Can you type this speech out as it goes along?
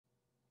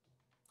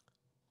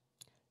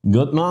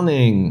Good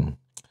morning.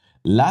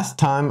 Last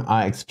time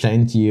I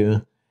explained to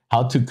you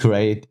how to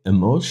create a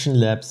motion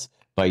lapse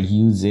by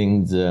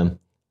using the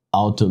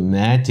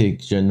automatic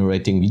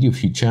generating video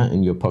feature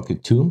in your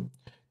Pocket 2.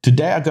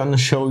 Today I'm going to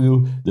show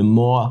you the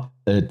more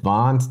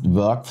advanced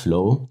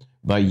workflow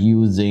by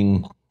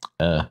using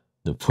the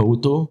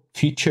photo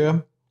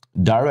feature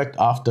direct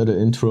after the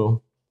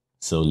intro.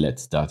 So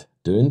let's start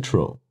the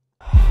intro.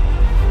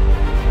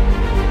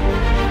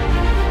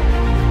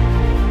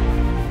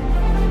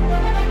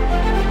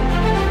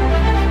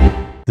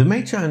 The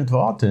major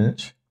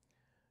advantage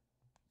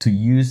to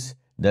use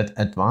that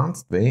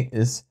advanced way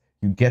is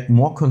you get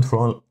more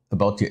control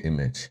about your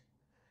image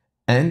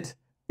and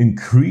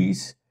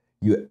increase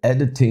your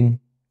editing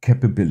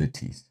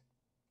capabilities.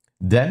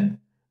 Then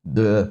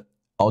the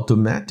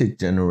automatic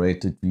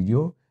generated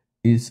video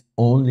is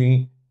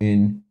only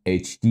in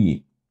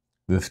HD.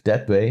 With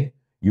that way,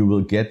 you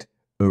will get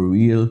a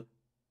real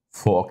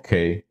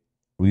 4K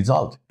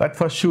result. But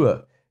for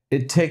sure,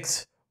 it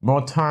takes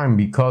more time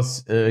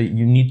because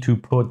you need to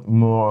put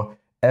more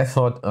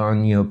effort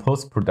on your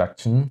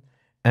post-production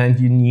and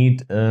you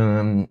need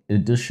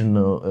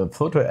additional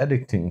photo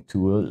editing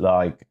tool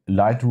like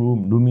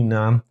Lightroom,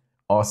 Lumina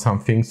or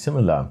something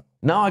similar.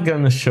 Now I'm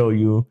going to show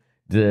you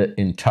the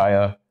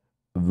entire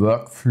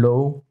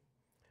workflow.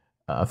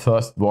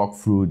 First walk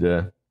through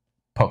the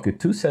Pocket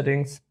 2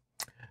 settings.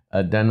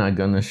 Then I'm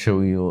going to show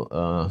you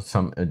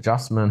some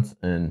adjustments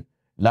in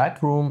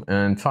Lightroom,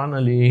 and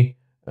finally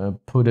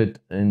put it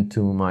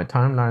into my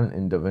timeline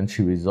in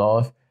Davinci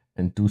Resolve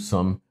and do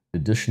some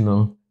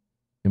additional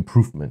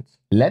improvements.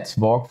 Let's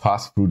walk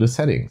fast through the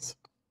settings.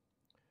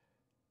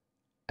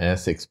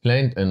 As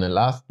explained in the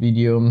last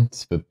video,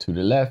 swipe to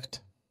the left,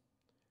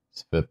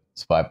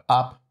 swipe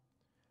up,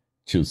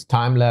 choose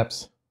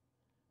time-lapse,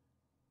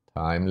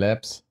 and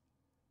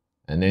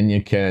then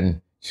you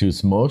can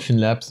choose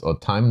motion lapse or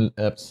time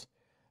lapse.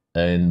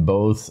 In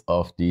both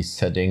of these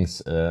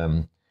settings,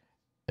 you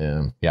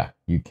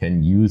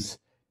can use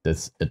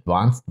this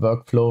advanced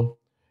workflow.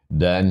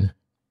 Then,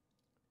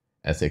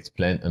 as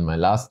explained in my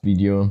last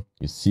video,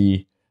 you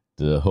see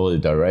the whole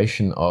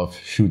duration of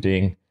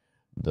shooting,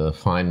 the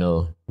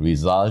final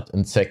result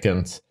in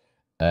seconds,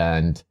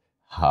 and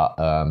how,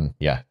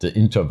 the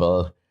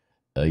interval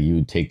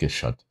you take a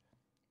shot.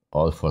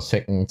 All 4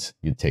 seconds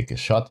you take a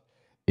shot.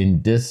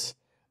 In this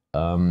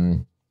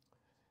final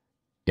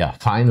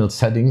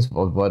settings,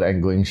 what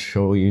I'm going to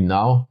show you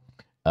now,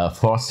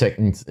 4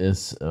 seconds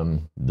is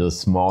the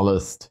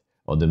smallest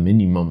or the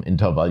minimum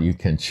interval you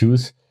can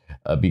choose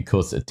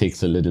because it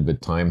takes a little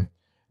bit time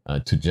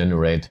to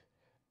generate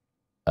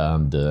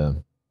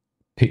the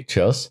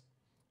pictures,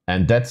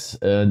 and that's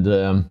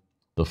the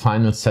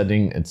final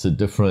setting. It's a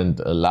different.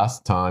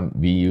 Last time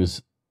we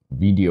use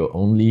video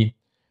only,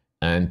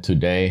 and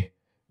today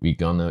we're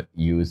gonna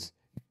use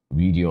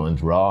video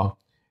and RAW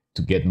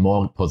to get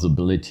more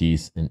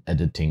possibilities in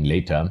editing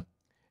later,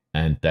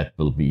 and that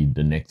will be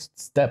the next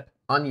step.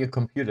 On your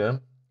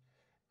computer,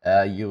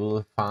 you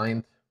will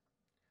find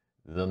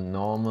the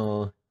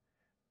normal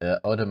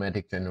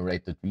automatic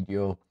generated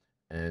video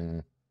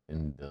in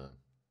the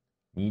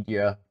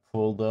media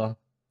folder,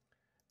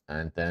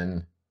 and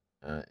then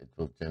it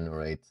will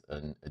generate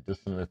an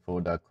additional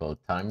folder called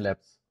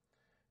time-lapse,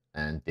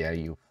 and there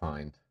you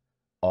find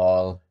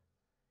all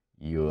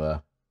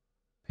your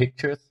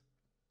pictures.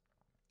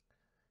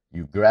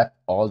 You grab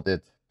all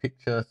the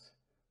pictures,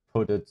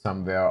 put it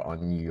somewhere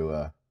on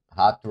your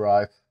hard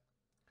drive,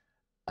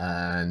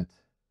 and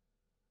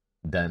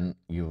then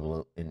you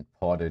will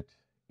import it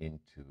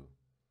into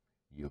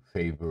your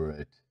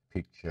favorite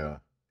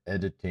picture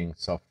editing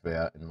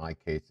software. In my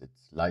case,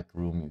 it's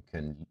Lightroom. You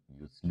can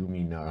use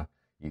Lumina,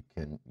 you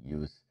can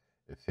use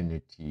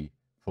Affinity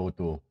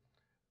Photo,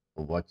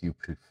 or what you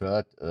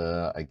preferred.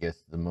 I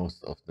guess the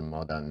most of the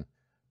modern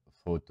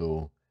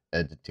photo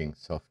editing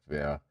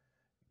software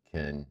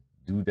can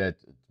do that.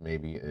 It may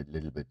be a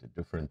little bit a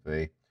different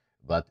way,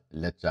 but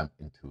let's jump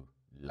into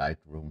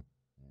Lightroom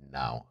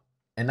now.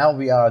 And now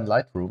we are in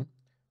Lightroom.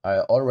 I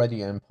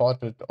already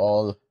imported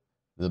all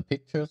the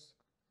pictures,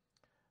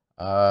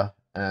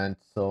 and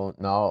so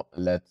now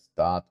let's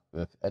start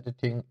with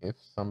editing. If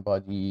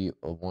somebody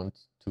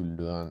wants to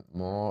learn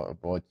more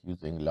about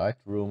using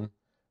Lightroom,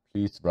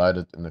 please write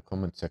it in the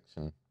comment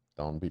section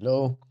down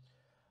below.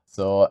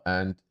 So,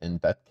 and in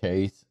that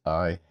case,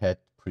 I had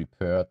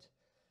prepared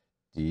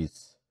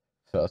this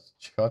first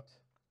shot.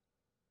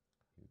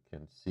 You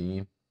can see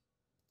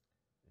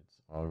it's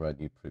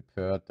already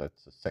prepared.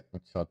 That's the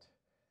second shot.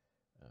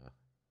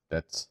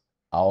 That's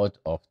out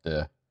of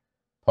the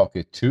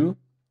Pocket 2,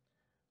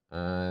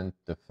 and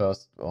the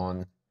first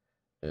one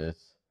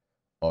is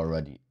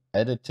already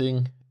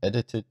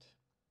edited.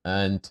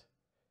 And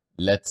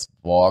let's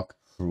walk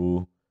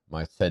through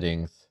my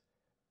settings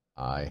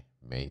I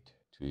made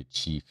to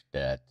achieve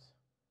that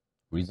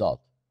result.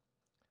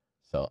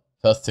 So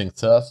first things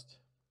first,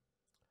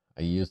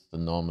 I use the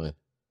normal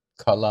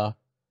color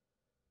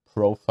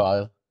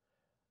profile,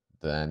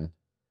 then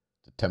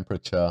the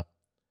temperature.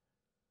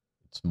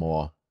 It's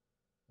more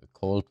a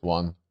cold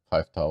one,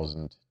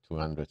 5200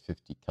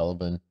 250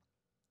 Kelvin,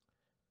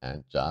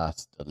 and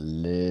just a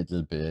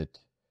little bit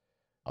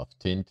of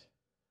tint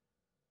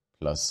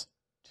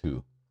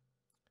 +2.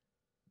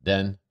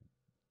 Then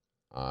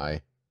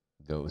I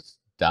goes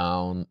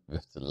down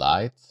with the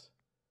lights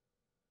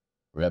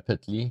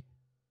rapidly,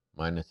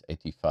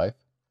 -85.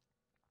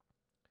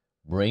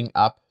 Bring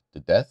up the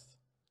depth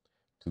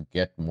to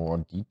get more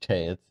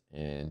details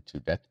into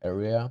that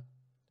area,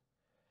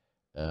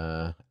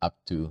 up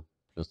to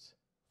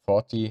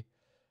 +40.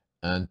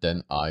 And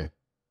then I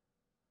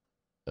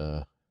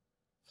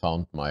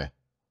found my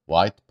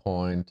white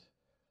point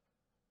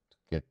to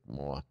get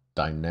more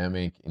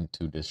dynamic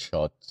into the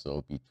shot,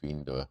 so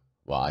between the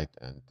white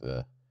and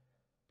the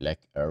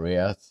black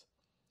areas.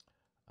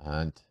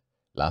 And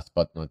last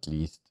but not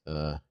least,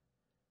 the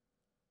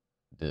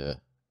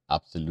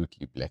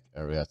absolutely black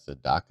areas, the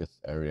darkest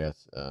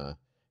areas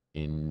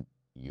in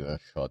your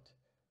shot,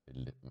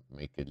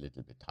 make it a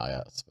little bit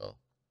higher as well.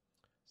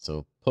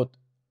 So put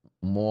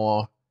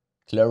more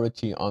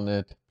clarity on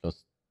it,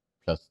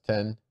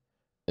 +10,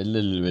 a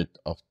little bit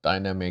of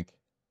dynamic,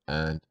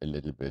 and a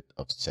little bit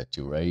of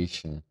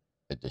saturation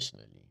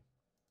additionally.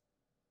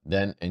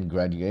 Then in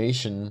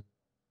graduation,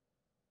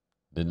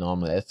 the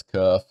normal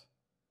S-curve,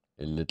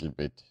 a little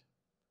bit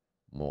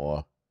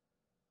more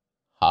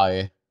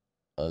high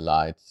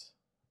lights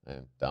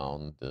and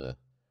down the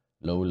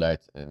low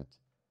lights, and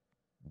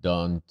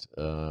don't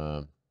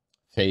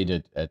fade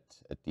it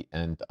at the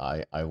end.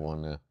 I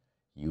want to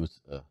use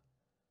a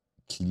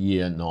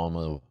clear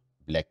normal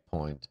black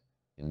point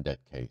in that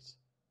case.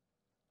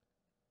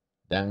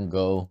 Then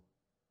go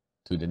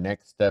to the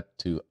next step,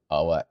 to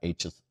our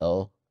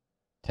HSL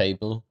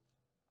table.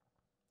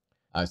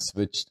 I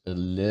switched a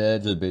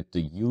little bit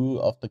the hue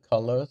of the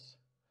colors,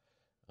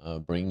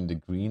 bring the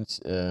greens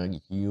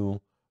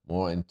hue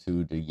more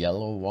into the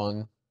yellow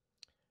one,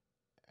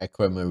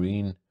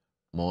 aquamarine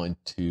more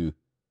into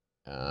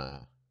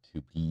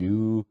to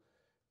blue,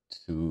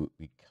 to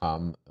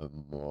become a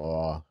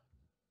more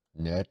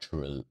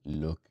natural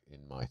look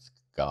in my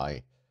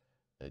sky.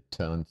 It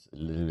turns a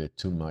little bit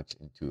too much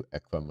into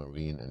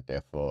aquamarine, and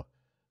therefore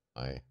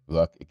I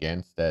work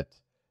against that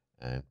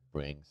and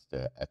brings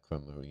the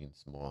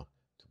aquamarines more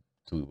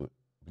to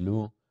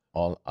blue.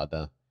 All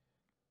other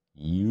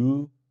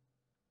hue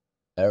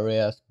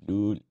areas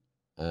blue,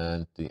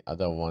 and the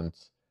other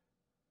ones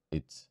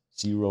it's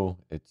 0,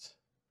 it's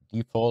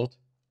default.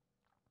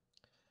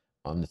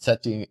 On the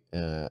setting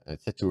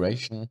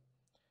saturation,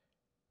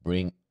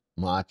 bring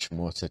much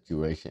more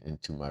saturation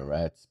into my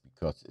reds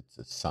because it's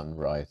a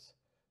sunrise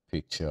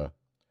picture.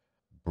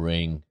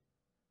 Bring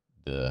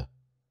the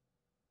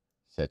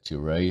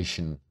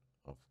saturation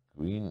of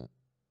green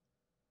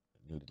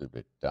a little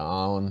bit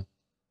down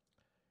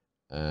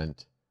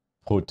and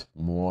put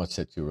more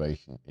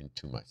saturation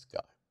into my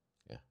sky.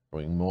 Yeah,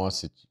 bring more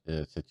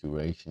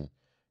saturation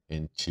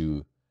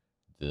into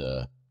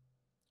the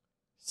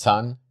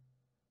sun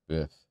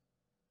with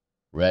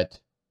red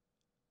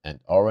and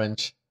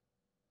orange,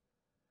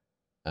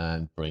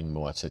 and bring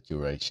more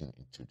saturation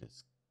into the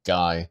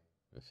sky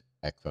with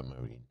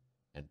aquamarine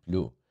and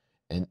blue.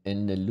 And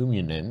in the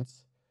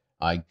luminance,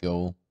 I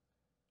go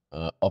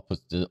the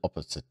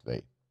opposite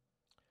way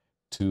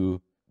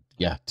to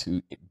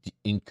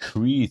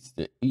increase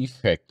the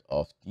effect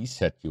of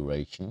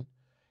desaturation.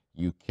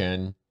 You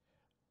can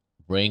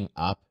bring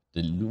up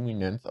the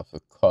luminance of a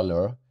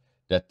color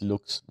that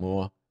looks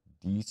more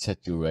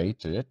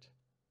desaturated,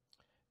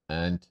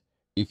 and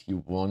if you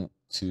want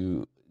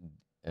to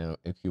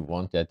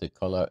that the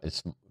color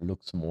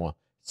looks more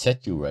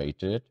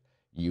saturated,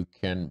 you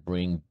can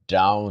bring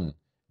down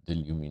the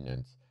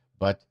luminance,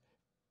 but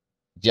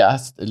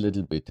just a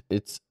little bit.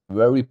 It's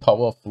very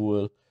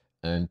powerful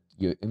and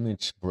your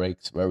image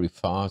breaks very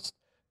fast.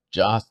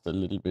 Just a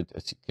little bit,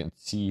 as you can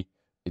see,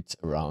 it's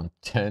around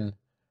 10,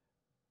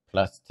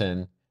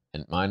 +10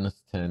 and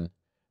 -10,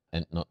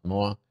 and not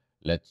more.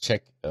 Let's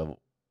check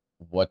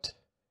what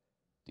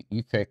the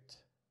effect.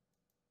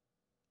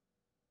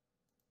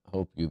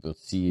 Hope you will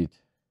see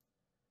it,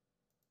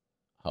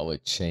 how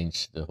it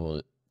changed the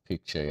whole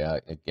picture. Yeah,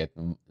 I get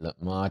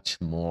much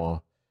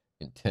more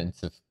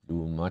intensive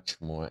blue,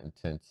 much more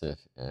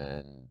intensive,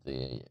 and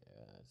the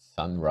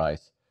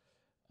sunrise.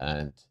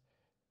 And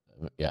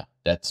yeah,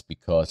 that's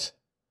because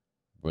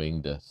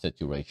bring the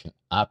saturation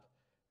up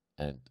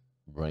and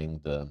bring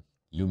the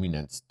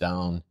luminance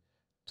down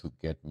to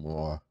get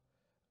more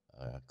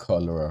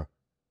color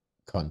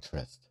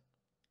contrast.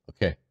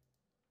 Okay,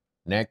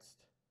 next,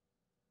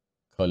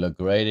 color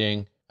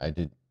grading. I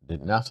did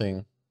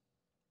nothing.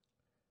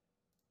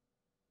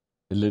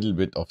 A little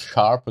bit of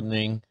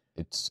sharpening,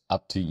 it's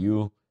up to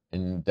you.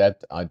 In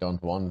that, I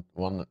don't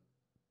want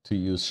to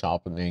use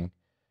sharpening.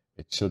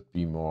 It should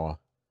be more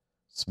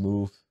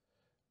smooth,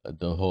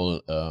 the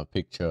whole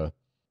picture.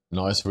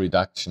 Noise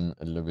reduction,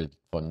 a little bit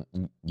for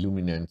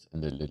luminance,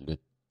 and a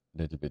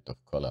little bit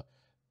of color.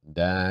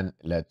 Then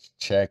let's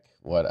check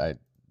what I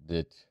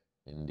did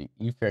in the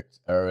effects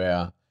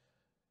area.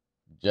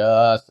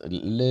 Just a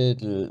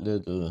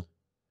little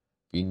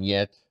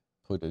vignette,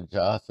 put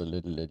just a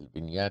little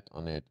vignette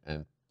on it,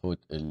 and put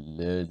a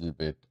little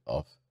bit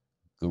of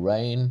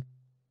grain,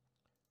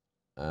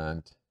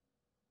 and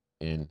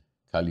in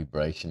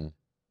calibration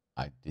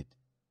I did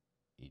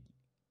it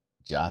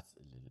just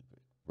a little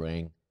bit,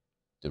 bring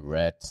the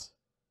reds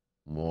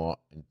more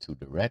into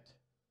the red.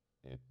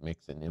 It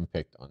makes an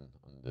impact on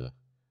the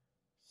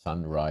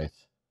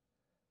sunrise,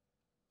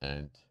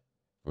 and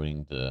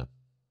bring the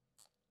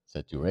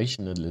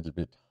saturation a little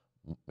bit,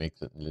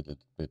 makes it a little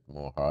bit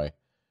more high,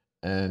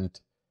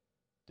 and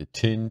the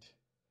tint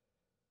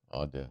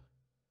or the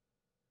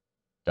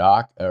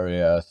dark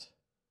areas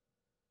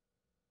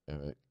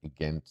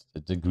against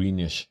the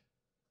greenish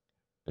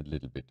a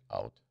little bit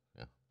out,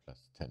 yeah,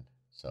 +10.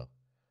 So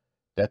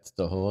that's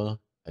the whole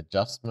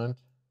adjustment,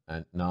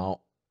 and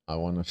now I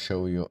want to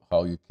show you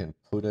how you can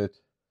put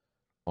it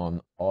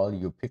on all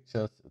your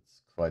pictures.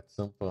 It's quite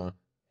simple.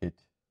 Hit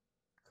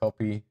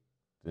copy,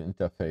 the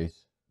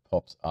interface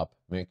pops up.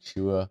 Make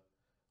sure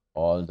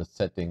all the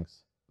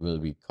settings will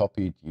be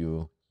copied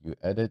you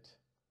edit.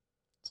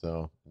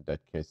 So in that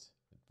case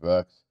it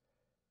works.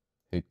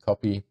 Hit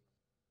copy,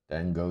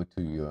 then go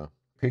to your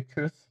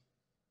pictures,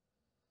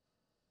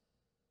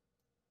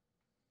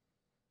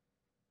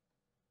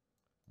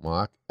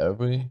 mark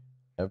every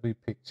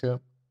picture,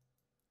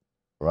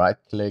 right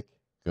click,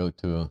 go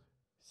to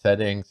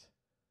settings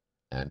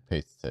and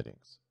paste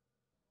settings.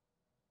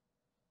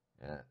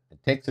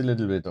 It takes a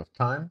little bit of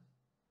time,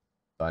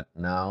 but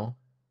now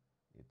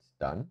it's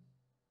done.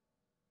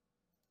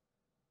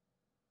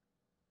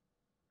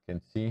 You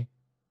can see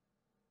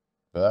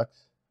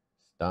works,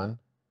 it's done.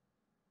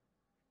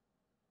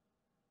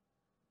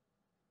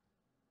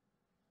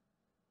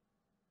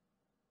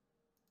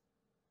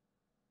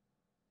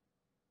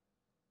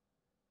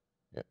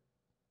 Yeah.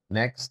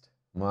 Next,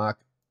 mark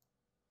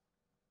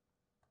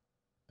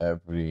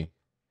every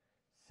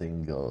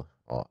single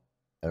or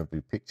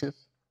every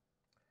pictures.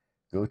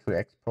 Go to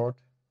export,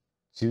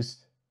 choose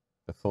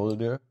the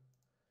folder.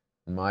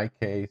 In my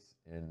case,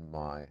 in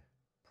my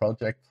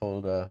project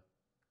folder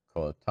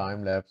called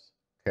timelapse.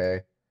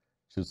 Okay,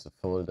 choose the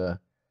folder.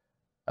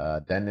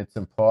 Then it's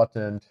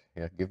important,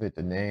 give it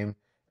a name.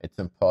 It's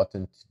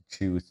important to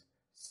choose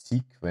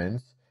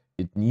sequence.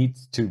 It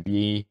needs to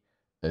be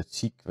a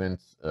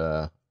sequence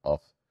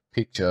of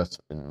pictures.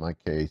 In my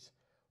case,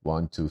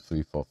 1, 2,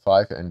 3, 4,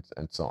 5, and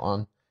so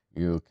on.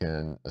 You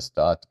can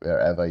start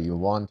wherever you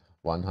want,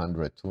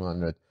 100,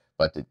 200,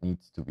 but it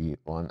needs to be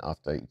one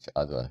after each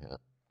other. Yeah?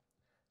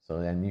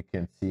 So then you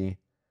can see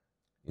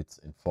it's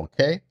in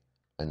 4K,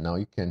 and now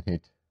you can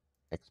hit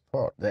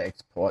export. The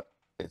export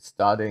is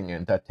starting,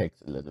 and that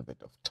takes a little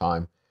bit of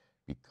time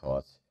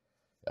because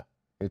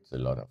it's a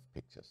lot of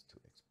pictures to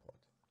export.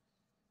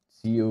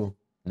 See you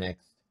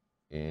next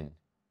in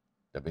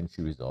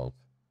Davinci Resolve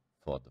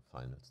for the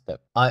final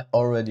step. I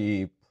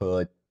already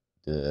put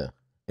the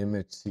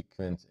image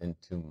sequence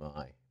into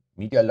my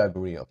media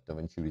library of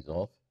Davinci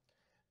Resolve,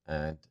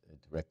 and it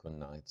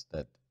recognizes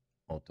that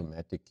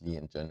automatically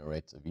and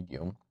generates a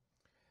video.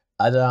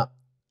 Other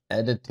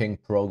editing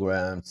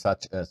programs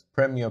such as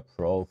Premiere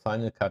Pro,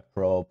 Final Cut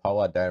Pro,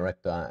 Power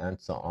Director, and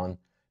so on,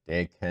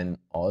 they can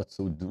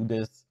also do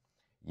this.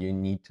 You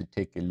need to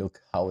take a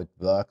look how it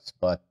works,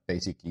 but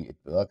basically it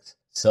works.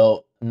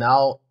 So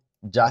now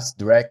just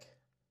drag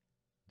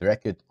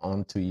it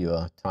onto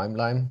your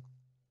timeline.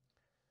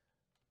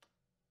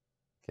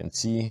 You can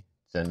see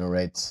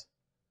generates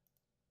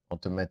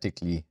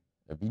automatically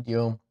a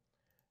video.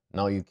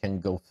 Now you can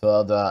go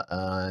further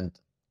and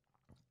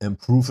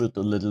improve it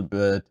a little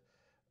bit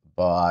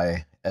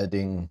by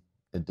adding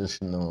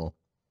additional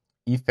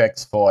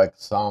effects. For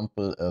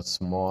example, a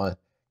small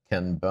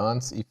Ken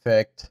Burns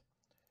effect.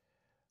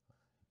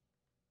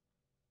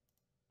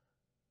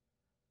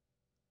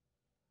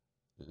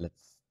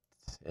 Let's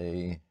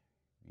say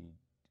we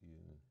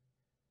do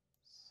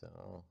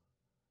so.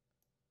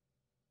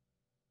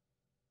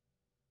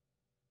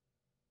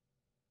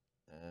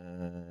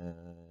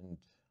 And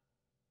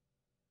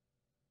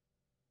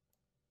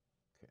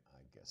okay,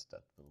 I guess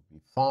that will be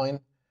fine.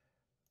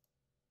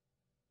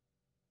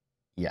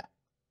 Yeah,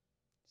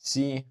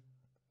 see,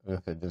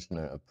 with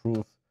additional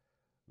approve,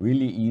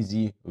 really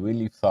easy,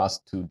 really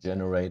fast to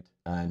generate.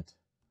 And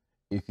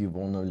if you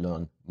want to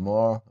learn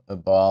more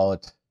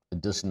about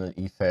additional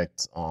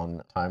effects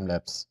on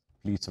time-lapse,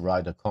 please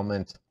write a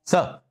comment.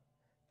 So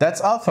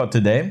that's all for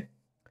today.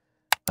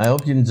 I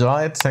hope you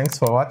enjoyed. Thanks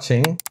for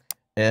watching.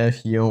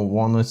 If you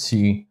want to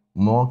see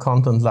more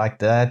content like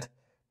that,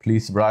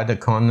 please write a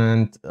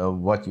comment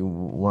what you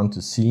want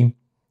to see.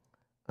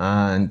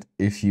 And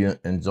if you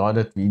enjoyed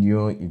that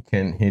video, you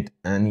can hit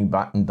any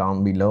button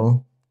down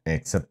below,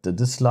 except the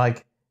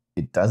dislike.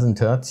 It doesn't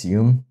hurt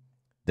you.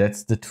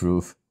 That's the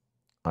truth.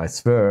 I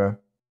swear.